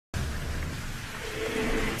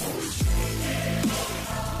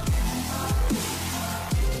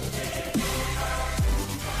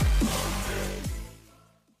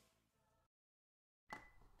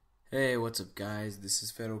Hey, what's up guys, this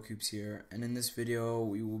is FedoCoops here, and in this video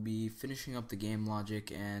we will be finishing up the game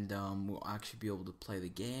logic and we'll actually be able to play the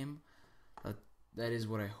game. That is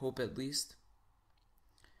what I hope, at least.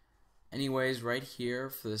 Anyways, right here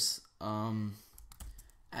for this,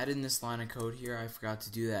 add in this line of code here. I forgot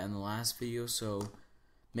to do that in the last video, so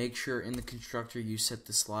make sure in the constructor you set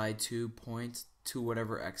the slide to point to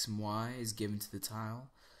whatever x and y is given to the tile.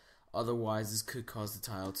 Otherwise this could cause the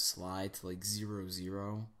tile to slide to like 0,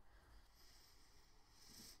 0.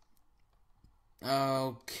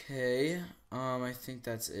 Okay, I think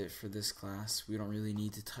that's it for this class. We don't really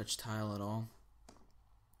need to touch tile at all.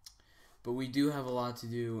 But we do have a lot to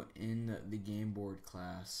do in the game board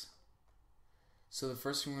class. So the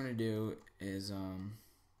first thing we're going to do is,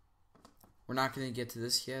 we're not going to get to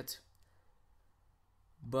this yet,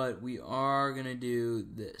 but we are going to do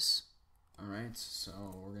this. Alright, so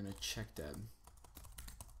we're going to check that.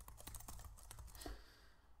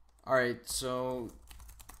 Alright, so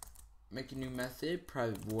make a new method,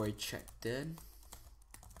 private void check dead,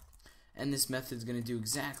 and this method is going to do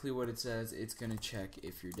exactly what it says. It's going to check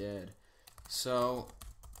if you're dead. So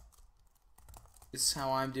this is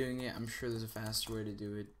how I'm doing it. I'm sure there's a faster way to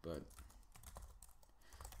do it, but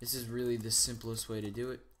this is really the simplest way to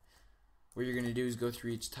do it. What you're going to do is go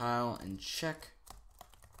through each tile and check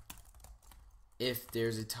if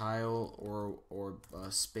there's a tile or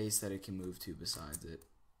a space that it can move to besides it.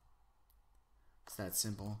 It's that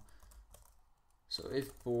simple. So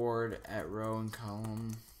if board at row and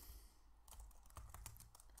column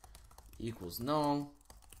equals null,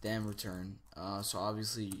 then return. So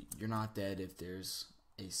obviously you're not dead if there's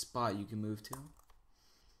a spot you can move to.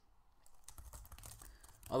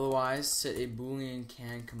 Otherwise, set a boolean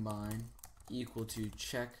can combine equal to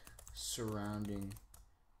check surrounding,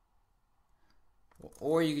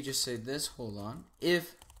 or you could just say this, hold on,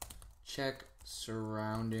 if check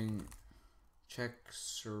surrounding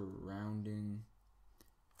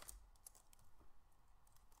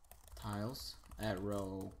tiles at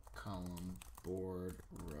row, column, board,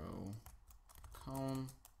 row, column,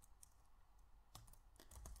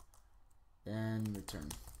 then return.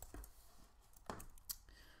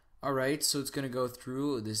 Alright, so it's going to go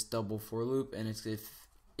through this double for loop, and it's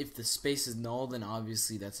if the space is null, then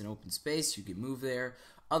obviously that's an open space, you can move there.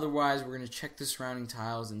 Otherwise, we're going to check the surrounding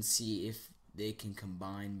tiles and see if they can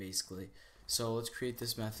combine, basically. So let's create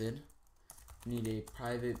this method. We need a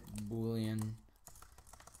private boolean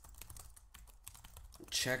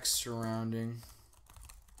check surrounding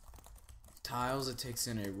tiles. It takes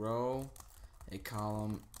in a row, a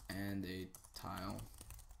column, and a tile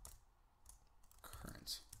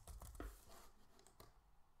current.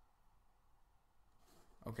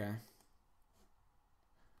 Okay.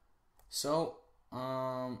 So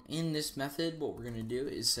in this method, what we're gonna do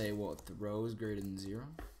is say, well, if the row is greater than 0.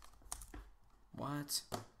 What?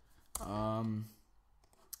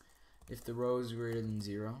 If the row is greater than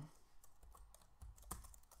 0,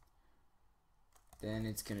 then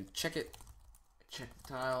it's gonna check it. Check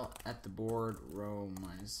the tile at the board, row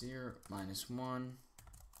 -0, -1,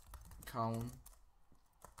 column.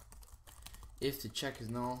 If the check is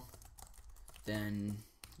null, then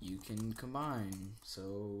you can combine,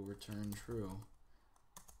 so return true.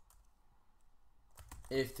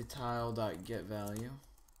 If the tile.getValue,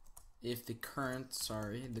 if the current,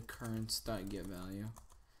 the currents.getValue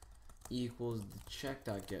equals the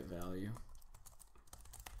check.getValue,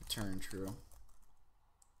 return true.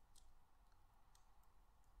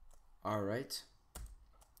 Alright.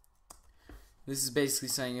 This is basically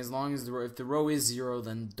saying as long as if the row is 0,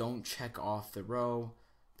 then don't check off the row,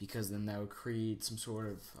 because then that would create some sort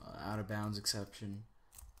of out of bounds exception.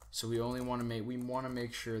 So we only want to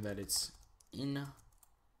make sure that it's in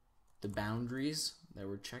the boundaries that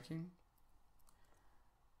we're checking.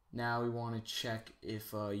 Now we want to check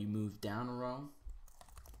if you move down a row.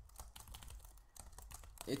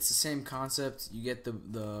 It's the same concept. You get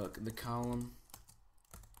the column.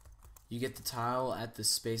 You get the tile at the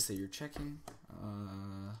space that you're checking.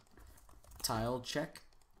 Tile check.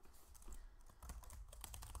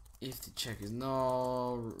 If the check is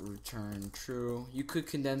null, return true. You could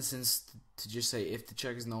condense this to just say if the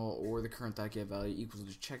check is null or the current.getValue equals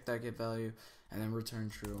the check.getValue, and then return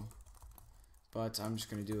true. But I'm just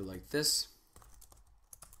going to do it like this.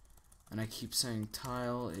 And I keep saying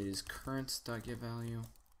tile is current.getValue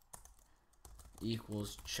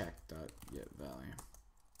equals check.getValue.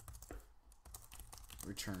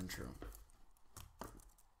 Return true.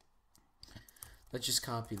 Let's just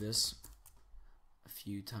copy this a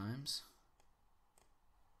few times.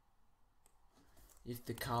 If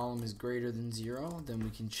the column is greater than 0, then we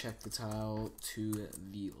can check the tile to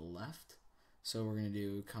the left. So we're going to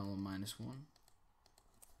do column -1.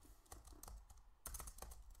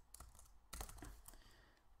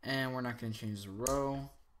 And we're not going to change the row.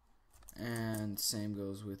 And same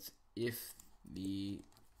goes with if the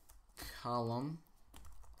column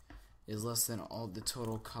is less than all the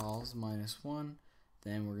total calls -1,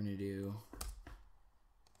 then we're going to do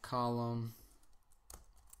column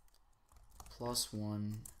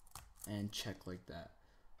 +1 and check like that.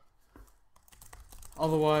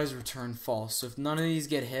 Otherwise, return false. So if none of these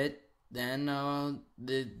get hit, then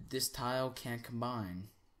this tile can't combine.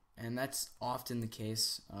 And that's often the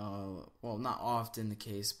case. Well, not often the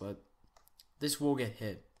case, but this will get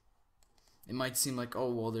hit. It might seem like,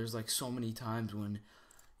 oh, well, there's like so many times when,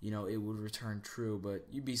 you know, it would return true, but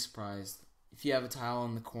you'd be surprised. If you have a tile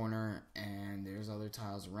in the corner and there's other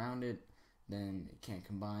tiles around it, then it can't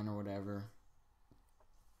combine or whatever.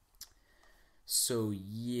 So,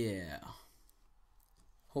 yeah.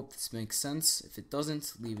 Hope this makes sense. If it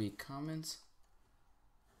doesn't, leave a comment.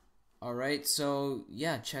 Alright, so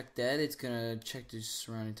yeah, check that. It's gonna check the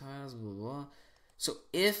surrounding tiles, blah, blah, blah. So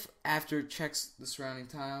if after it checks the surrounding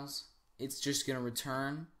tiles, it's just gonna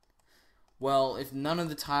return. Well, if none of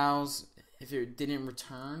the tiles, if it didn't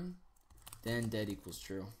return, then dead equals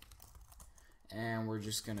true. And we're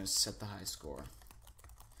just gonna set the high score.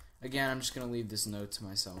 Again, I'm just gonna leave this note to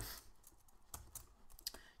myself.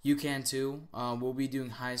 You can too. We'll be doing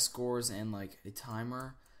high scores and like a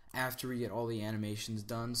timer after we get all the animations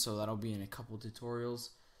done, so that'll be in a couple tutorials.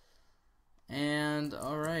 And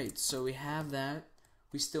alright, so we have that.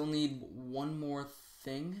 We still need one more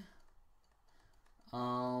thing.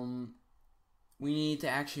 We need to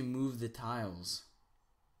actually move the tiles,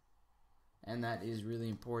 and that is really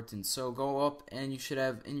important. So go up and you should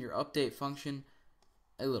have in your update function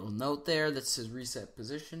a little note there that says reset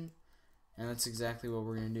position. And that's exactly what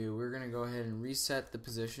we're going to do. We're going to go ahead and reset the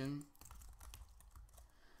position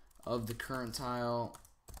of the current tile,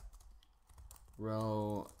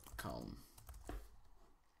 row, column.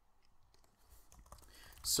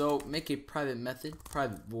 So make a private method,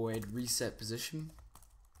 private void reset position,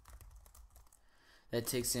 that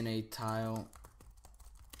takes in a tile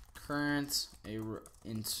current,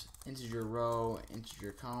 integer row,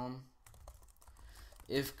 integer column.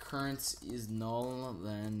 If current is null,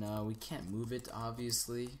 then we can't move it,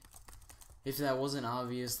 obviously. If that wasn't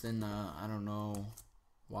obvious, then I don't know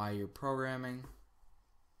why you're programming.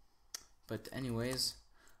 But anyways,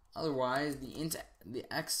 otherwise, the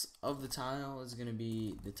x of the tile is going to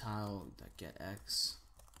be the tile.getX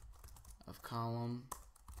of column.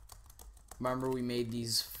 Remember, we made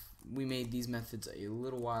these methods a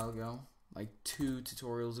little while ago, like 2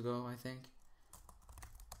 tutorials ago, I think.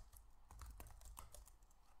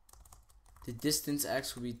 The distance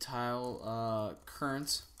x will be tile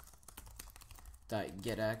current dot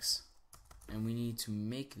get x, and we need to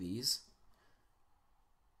make these.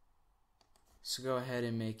 So go ahead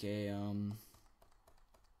and make a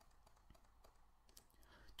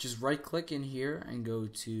just right click in here and go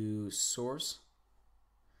to source,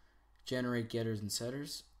 generate getters and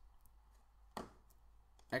setters,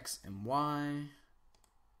 x and y.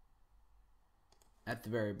 At the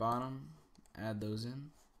very bottom, add those in.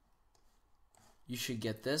 You should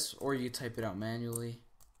get this, or you type it out manually,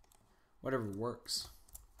 whatever works.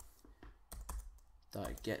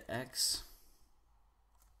 Dot get x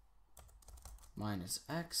minus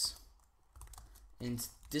x, and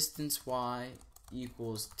distance y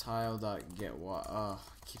equals tile dot get y. I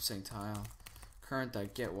keep saying tile. Current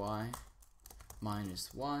dot get y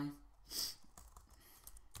minus y.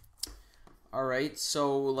 All right,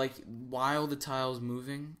 so like while the tile is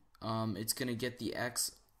moving, it's gonna get the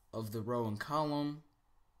x of the row and column,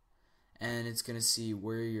 and it's gonna see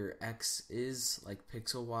where your x is, like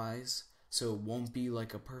pixel wise, so it won't be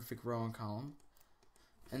like a perfect row and column.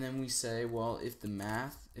 And then we say, well, if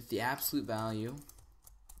the absolute value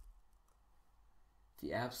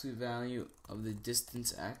of the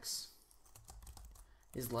distance x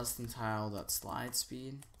is less than tile.slide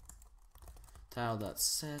speed,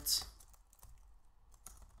 tile.set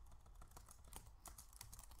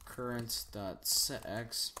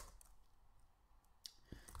current.setX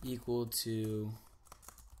equal to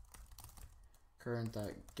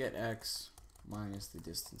current.getX minus the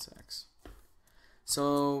distance x.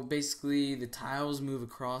 So basically the tiles move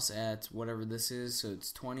across at whatever this is, so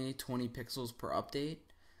it's 20 pixels per update.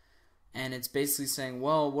 And it's basically saying,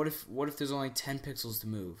 well, what if there's only 10 pixels to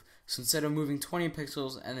move? So instead of moving 20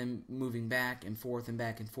 pixels and then moving back and forth and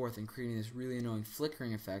creating this really annoying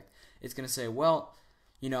flickering effect, it's going to say, well,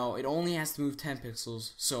 you know, it only has to move 10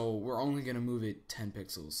 pixels, so we're only going to move it 10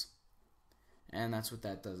 pixels. And that's what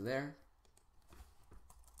that does there.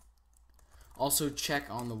 Also check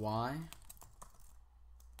on the Y.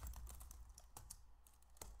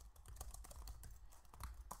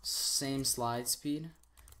 Same slide speed.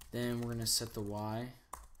 Then we're going to set the Y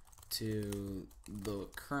to the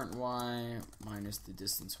current Y minus the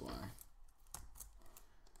distance Y.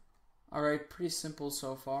 Alright, pretty simple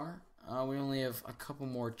so far. We only have a couple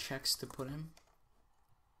more checks to put in.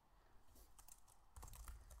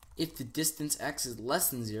 If the distance x is less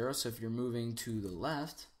than 0, so if you're moving to the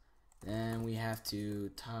left, then we have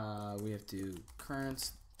to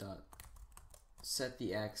currents dot set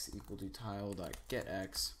the x equal to tile dot get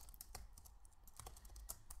x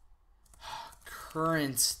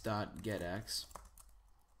currents dot get x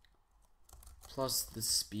plus the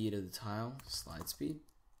speed of the tile, slide speed.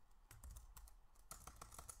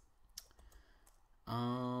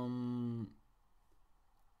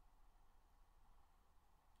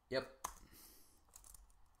 Yep.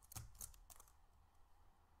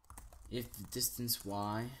 If the distance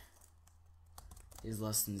y is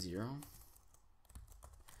less than 0,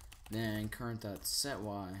 then current dot set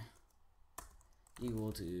y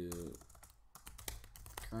equal to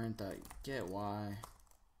current dot get y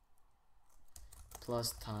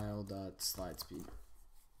plus tile dot slide speed.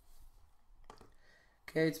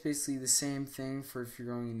 Okay, it's basically the same thing for if you're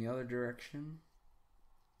going in the other direction.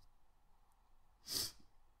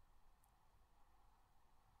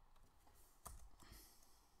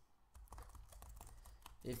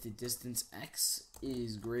 If the distance x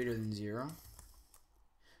is greater than 0,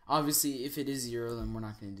 obviously if it is 0, then we're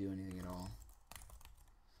not going to do anything at all.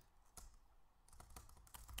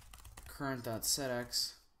 Current dot set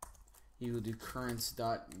x equal to currents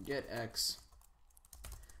dot get x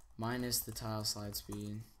minus the tile slide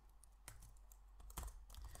speed.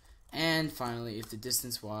 And finally, if the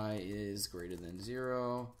distance y is greater than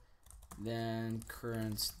 0, then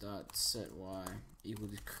currents dot set y equal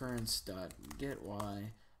to currents dot get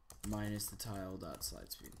y minus the tile dot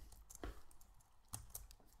slide speed.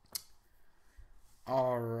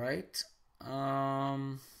 Alright,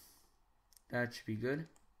 that should be good.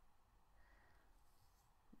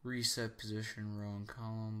 Reset position, row and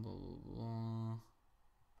column, blah blah blah.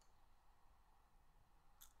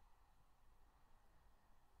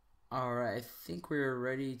 Alright, I think we're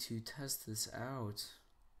ready to test this out.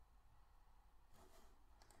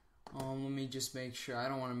 Let me just make sure I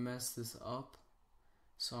don't want to mess this up.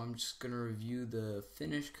 So I'm just going to review the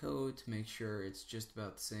finished code to make sure it's just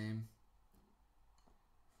about the same.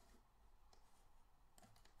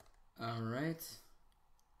 Alright.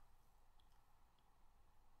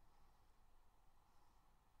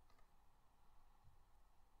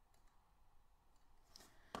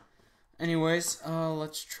 Anyways,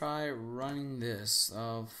 let's try running this.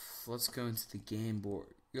 Let's go into the game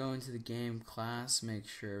board. Go into the game class, make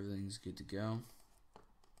sure everything's good to go.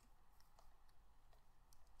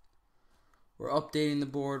 We're updating the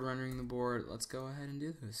board, rendering the board. Let's go ahead and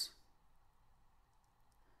do this.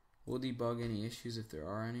 We'll debug any issues if there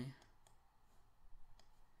are any.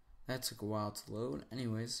 That took a while to load.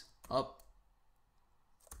 Anyways, up,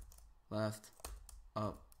 left,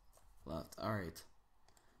 up, left. Alright.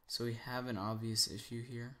 So we have an obvious issue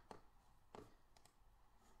here.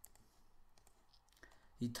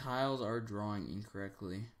 The tiles are drawing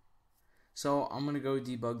incorrectly. So I'm going to go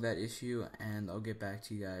debug that issue and I'll get back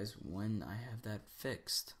to you guys when I have that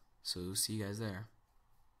fixed. So see you guys there.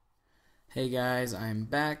 Hey guys, I'm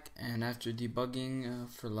back, and after debugging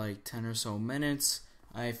for like 10 or so minutes,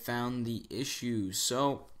 I found the issue.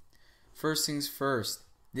 So first things first,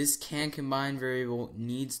 this can combine variable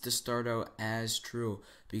needs to start out as true,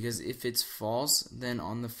 because if it's false, then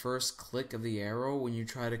on the first click of the arrow when you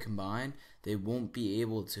try to combine, they won't be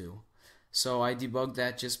able to. So I debugged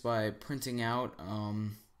that just by printing out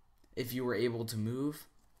if you were able to move.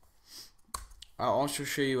 I'll also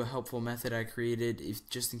show you a helpful method I created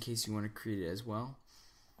just in case you want to create it as well.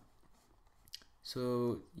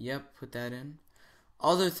 So yep, put that in.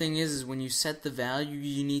 Other thing is when you set the value,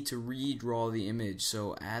 you need to redraw the image.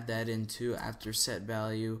 So add that in too after set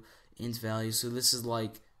value, int value. So this is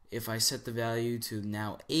like if I set the value to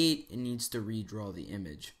now 8, it needs to redraw the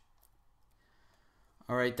image.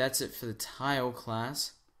 Alright, that's it for the tile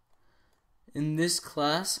class. In this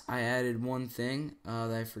class, I added one thing that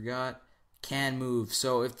I forgot. Can move.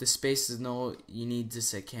 So if the space is null, you need to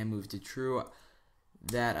set can move to true.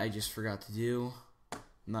 That I just forgot to do. I'm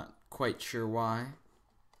not quite sure why.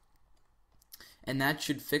 And that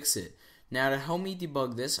should fix it. Now to help me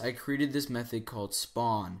debug this, I created this method called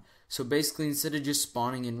spawn. So basically, instead of just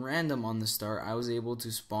spawning in random on the start, I was able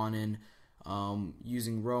to spawn in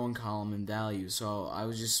using row and column and value. So I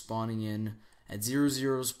was just spawning in at 0,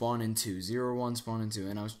 0 spawn in 2, 0, 1 spawn in 2,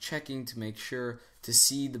 and I was checking to make sure to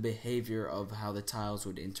see the behavior of how the tiles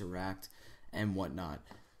would interact and whatnot.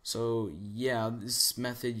 So yeah, this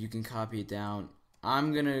method, you can copy it down.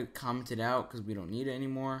 I'm gonna comment it out because we don't need it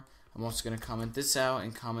anymore. I'm also gonna comment this out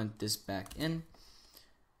and comment this back in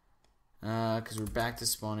because we're back to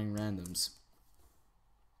spawning randoms.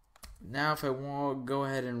 Now if I want to go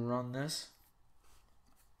ahead and run this,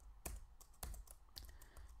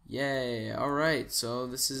 yay, alright, so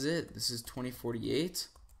this is it. This is 2048,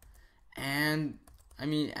 and I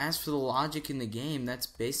mean, as for the logic in the game, that's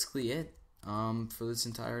basically it for this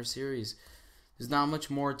entire series. There's not much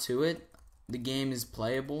more to it. The game is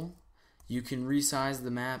playable. You can resize the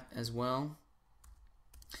map as well.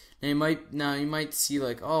 Now you might see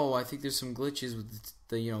like, oh, I think there's some glitches with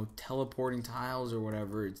the teleporting tiles or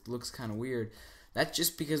whatever. It looks kind of weird. That's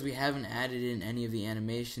just because we haven't added in any of the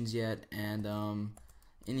animations yet, and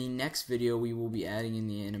in the next video we will be adding in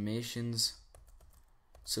the animations.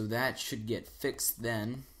 So that should get fixed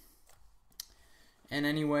then. And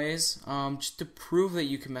anyways, just to prove that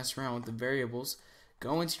you can mess around with the variables,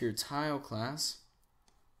 go into your tile class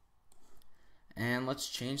and let's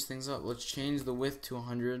change things up. Let's change the width to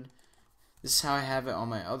 100. This is how I have it on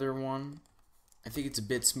my other one. I think it's a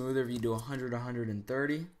bit smoother if you do 100,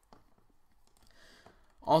 130.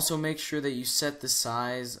 Also make sure that you set the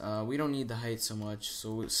size. We don't need the height so much,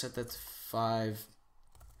 so we'll set that to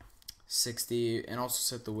 560 and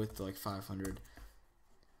also set the width to like 500.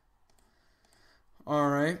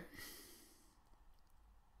 Alright.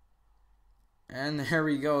 And there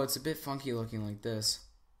we go. It's a bit funky looking like this.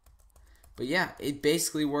 But yeah, it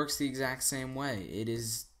basically works the exact same way. It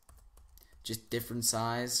is just different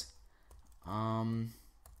size.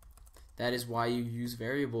 That is why you use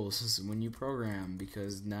variables when you program,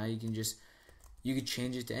 because now you can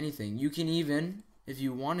change it to anything. You can even, if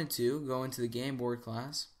you wanted to, go into the game board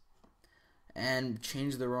class and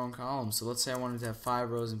change the row and column. So let's say I wanted to have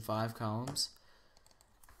 5 rows and 5 columns.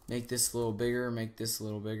 Make this a little bigger, make this a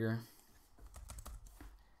little bigger.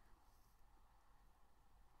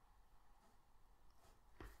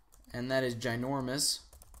 And that is ginormous.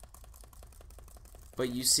 But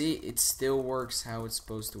you see, it still works how it's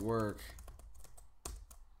supposed to work.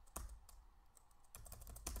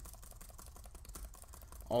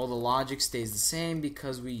 All the logic stays the same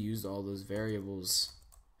because we used all those variables.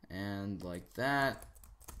 And like that,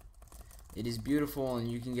 it is beautiful, and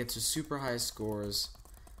you can get to super high scores,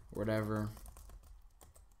 whatever.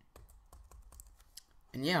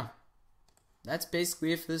 And yeah, that's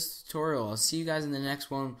basically it for this tutorial. I'll see you guys in the next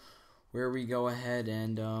one, where we go ahead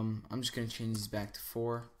and I'm just going to change these back to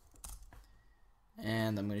 4,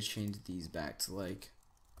 and I'm going to change these back to like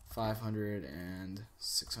 500 and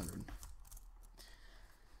 600.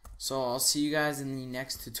 So I'll see you guys in the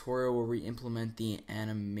next tutorial where we implement the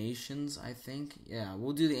animations, I think. Yeah,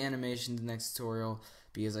 we'll do the animations in the next tutorial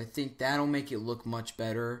because I think that'll make it look much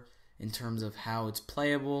better in terms of how it's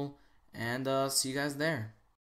playable, and see you guys there.